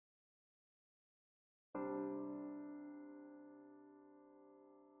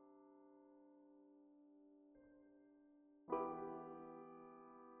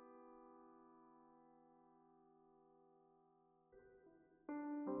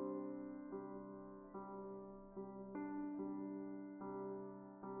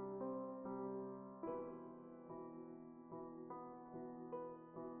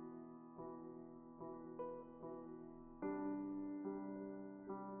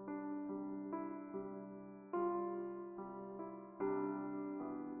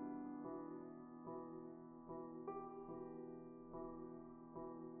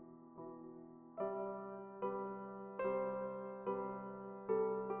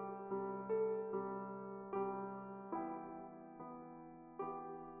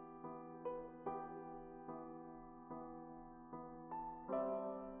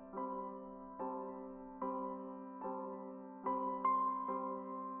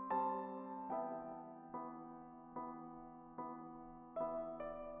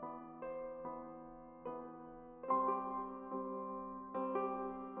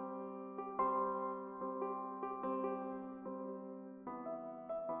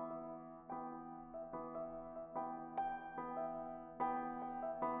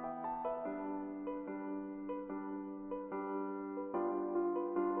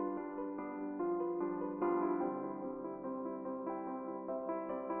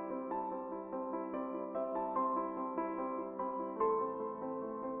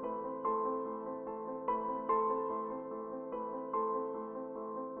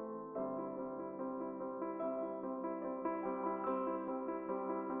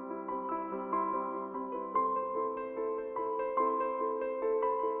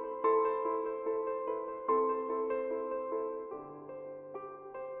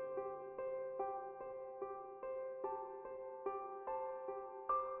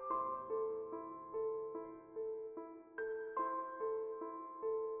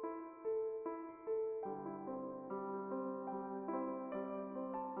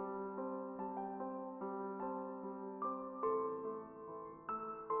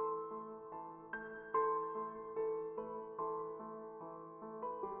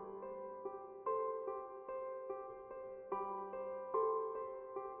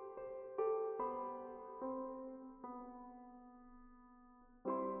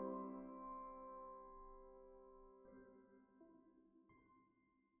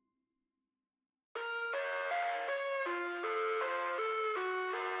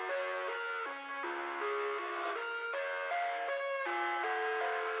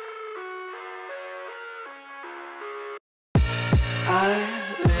I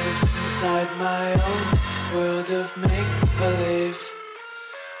live inside my own world of make-believe.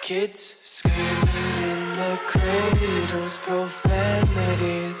 Kids screaming in the cradles,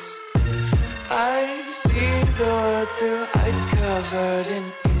 profanities. I see the world through ice covered in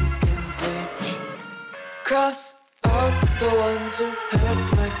ink and bleach. Cross out the ones who heard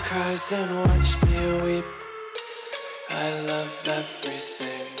my cries and watched me weep. I love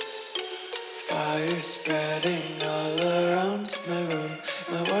everything. Fire spreading all around my room.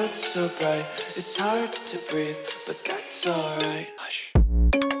 My world's so bright, it's hard to breathe, but that's alright. Hush.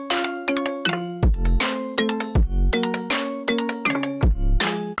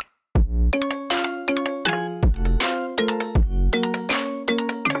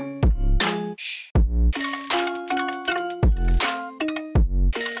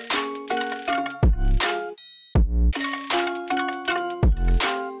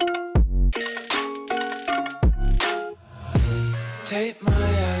 Take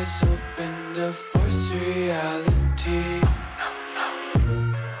my eyes open to force reality.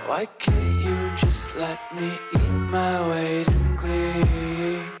 Why can't you just let me eat my weight in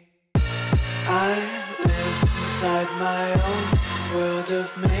glee? I live inside my own world of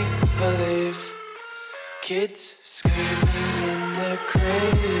make-believe. Kids screaming in their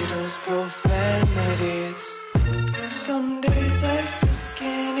cradles, profanities. Some days I feel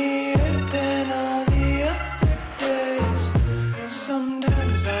skinnier than all the other days.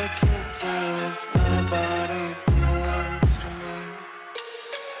 Sometimes I can't tell if my body belongs to me.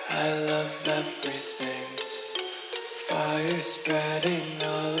 I love everything. Fire spreading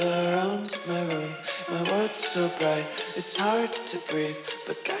all around my room. My world's so bright, it's hard to breathe,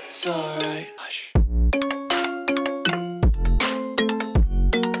 but that's alright. Hush.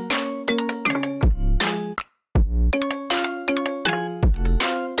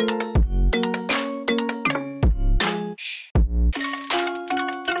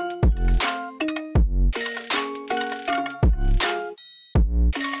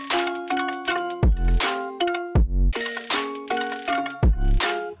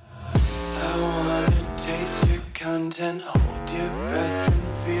 Content, hold your breath and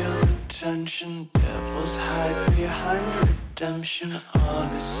feel the tension. Devils hide behind redemption.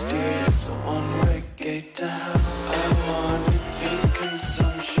 Honesty is a one-way gate to hell. I wanna taste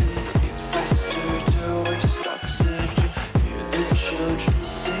consumption, breathe faster to waste oxygen. Hear the children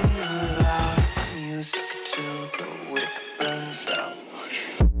sing aloud. It's music till the wick burns out.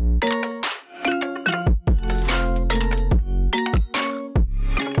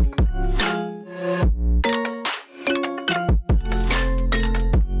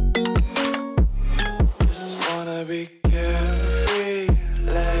 Be carefree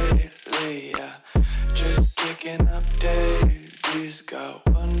lately, yeah. Just kicking up daisies. Got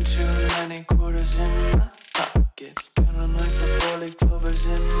one too many quarters in my pockets. Counting like the four-leaf clovers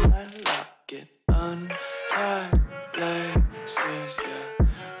in my locket. Untied laces, yeah.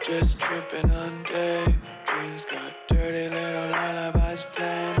 Just tripping on daydreams. Got dirty little lullabies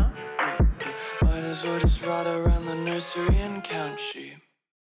playing on repeat. Might as well just ride around the nursery and count sheep.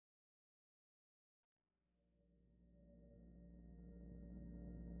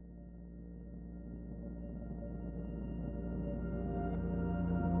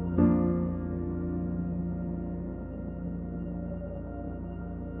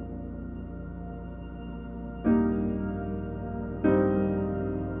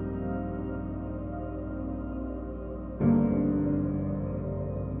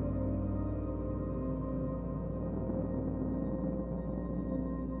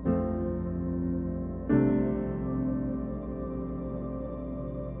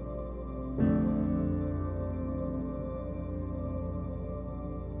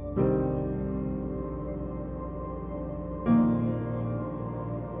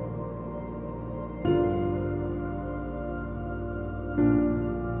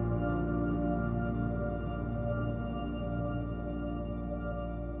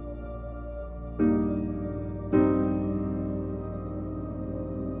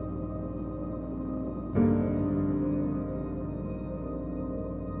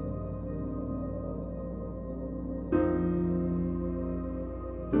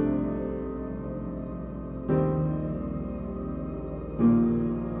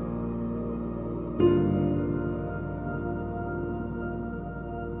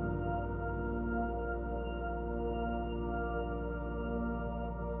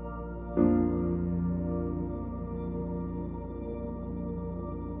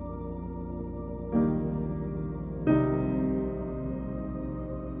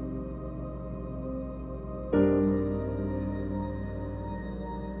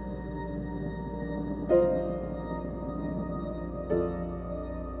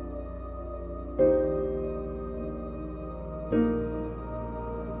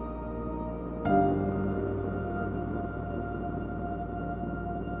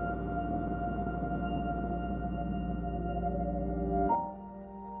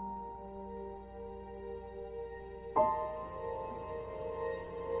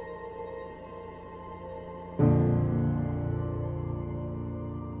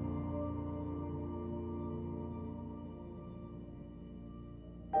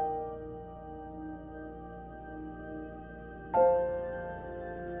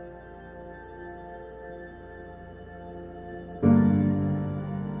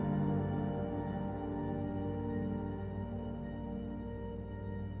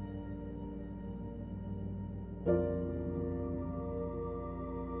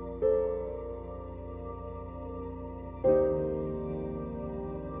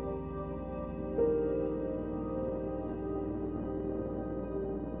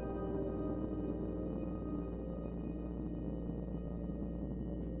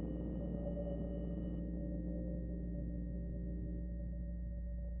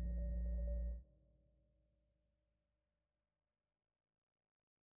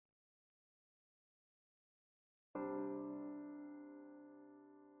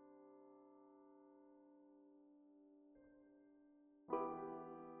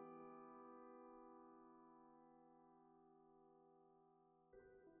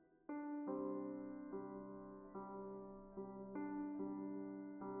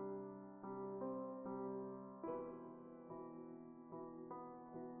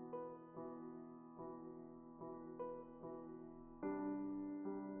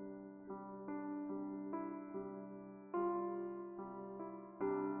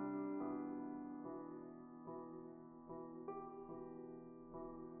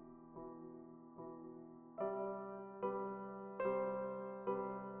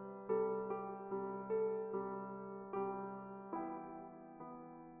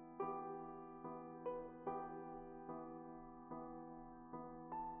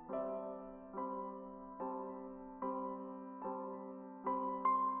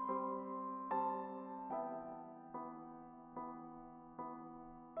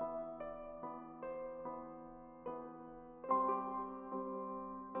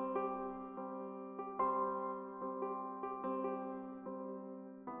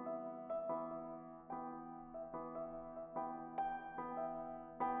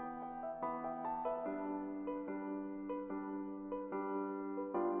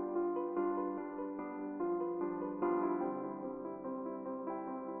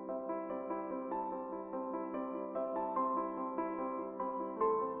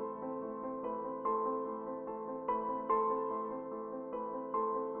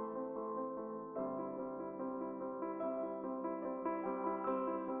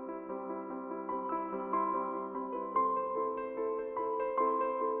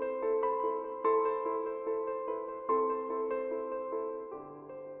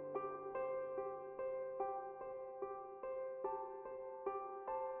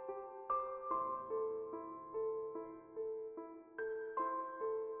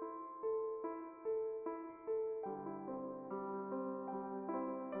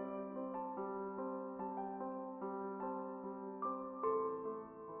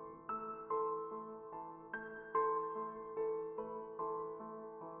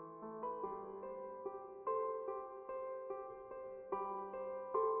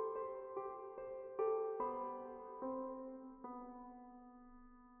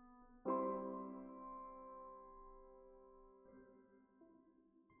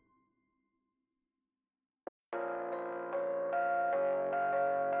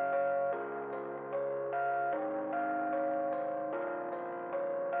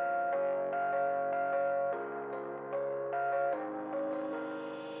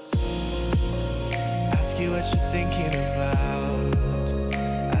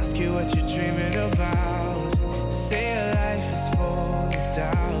 you what you're dreaming about. Say your life is full of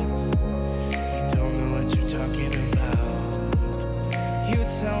doubts. You don't know what you're talking about. You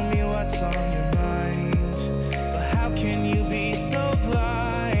tell me what's on your mind, but how can you be so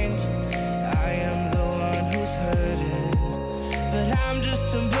blind? I am the one who's hurting, but I'm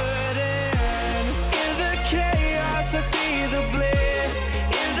just a burden. In the chaos I see the bliss,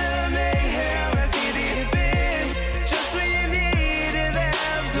 in the mayhem I see the abyss. Just when you needed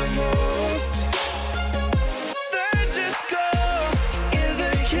them the most, they're just ghosts. In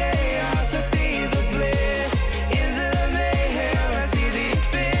the chaos I see the bliss, in the mayhem I see the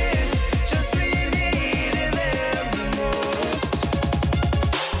abyss. Just when you needed them the most,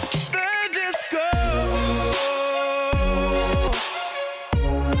 they're just ghosts.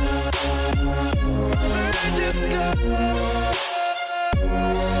 They're just ghosts.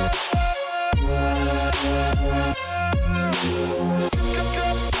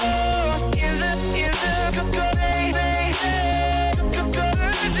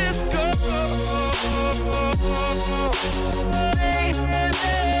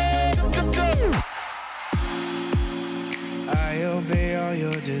 I obey all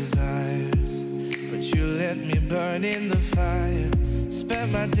your desires, but you let me burn in the fire.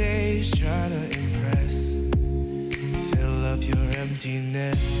 Spent my days trying to impress, fill up your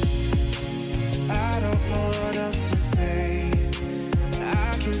emptiness. I don't know what else to say.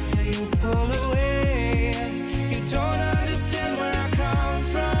 I can feel you pull away. You don't understand where I come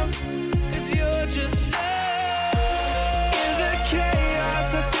from, 'cause you're just love. In the chaos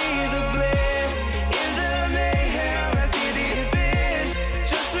I see the bliss, in the mayhem I see the abyss.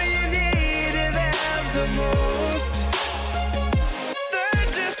 Just when you needed them the most, they're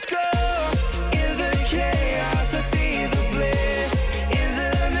just ghosts. In the chaos I see the bliss, in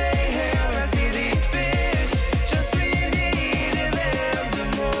the mayhem I see the abyss. Just when you needed them the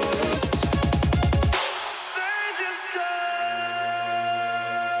most, they're just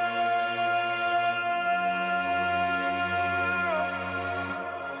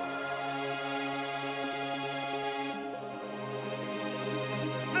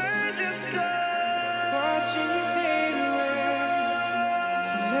watching you fade away.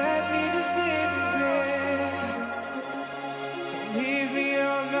 You let me disintegrate. Don't leave me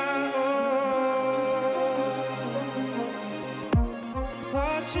on my own.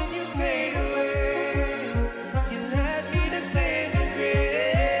 Watching you fade away. You let me disintegrate.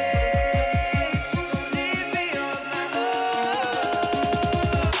 Don't leave me on my own.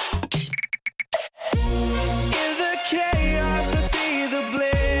 In the chaos I see the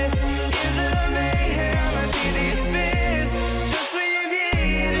bliss, in the mayhem I see the abyss. Just when you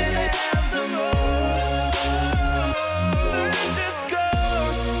needed them the most, they're just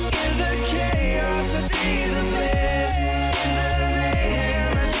ghosts. In the chaos I see the bliss, in the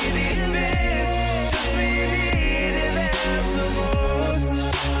mayhem I see the abyss. Just when you needed them the most,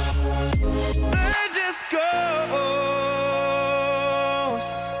 they're just ghosts.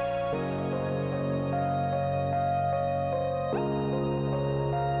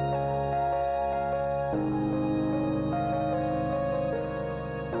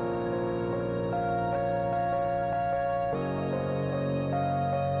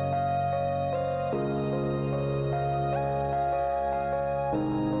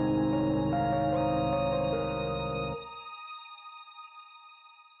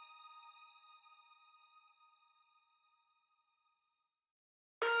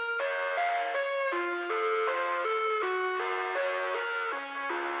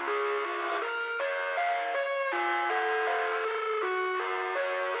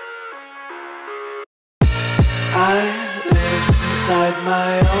 I live inside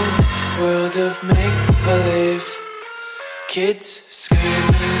my own world of make-believe. Kids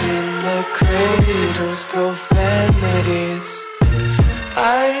screaming in the cradles, profanities.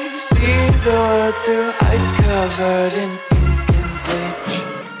 I see the world through eyes covered in ink and bleach.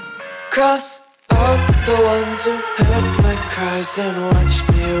 Cross out the ones who heard my cries and watched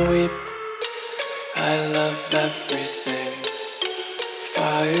me weep. I love everything.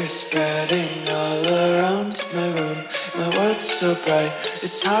 Fire spreading all around my room. My world's so bright,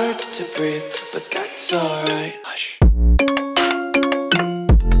 it's hard to breathe, but that's alright. Hush.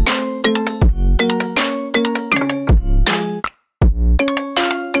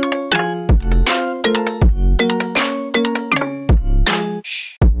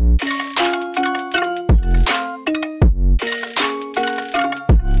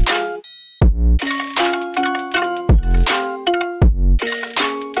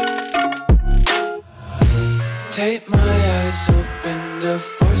 Take my eyes open to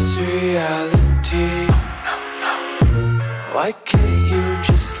force reality. No, no,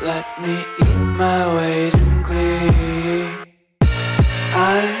 let me eat my weight in glee.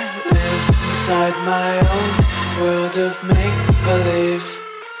 I live inside my own world of make-believe.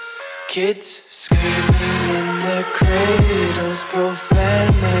 Kids screaming in their cradles,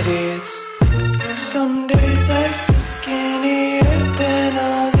 profanities. Some days I feel skinnier than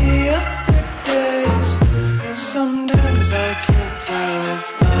all the other days. Sometimes I can't tell if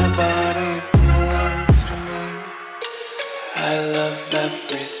my body belongs to me. I love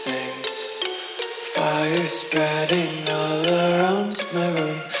everything. Fire spreading all around my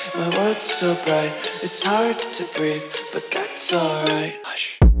room. My world's so bright, it's hard to breathe, but that's alright.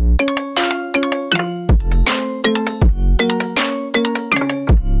 Hush.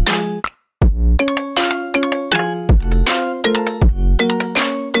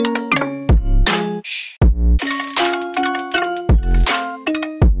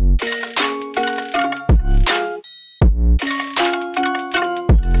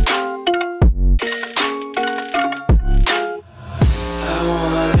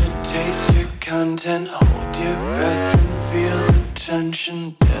 Content, hold your breath and feel the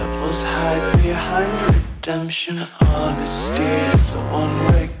tension. Devils hide behind redemption. Honesty is a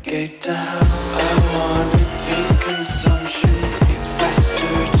one-way gate to hell. I wanna taste consumption. Breathe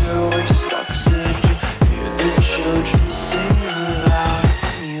faster to waste oxygen. Hear the children sing aloud. It's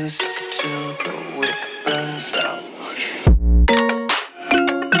music till the wick burns out.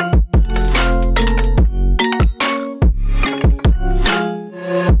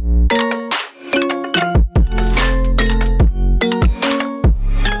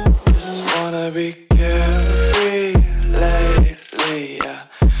 Be carefree lately, yeah.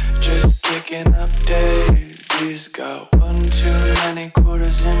 Just kicking up daisies. Got one too many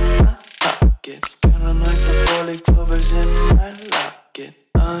quarters in my pockets. Count 'em like the four-leaf clovers in my locket.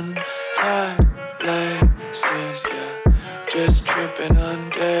 Untied laces, yeah. Just tripping on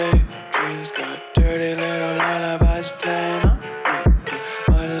daydreams. Got dirty little lullabies playing on repeat.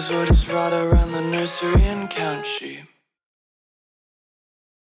 Might as well just ride around the nursery and count sheep.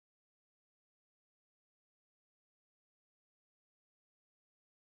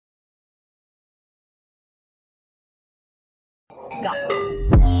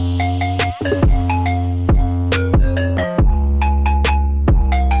 Go.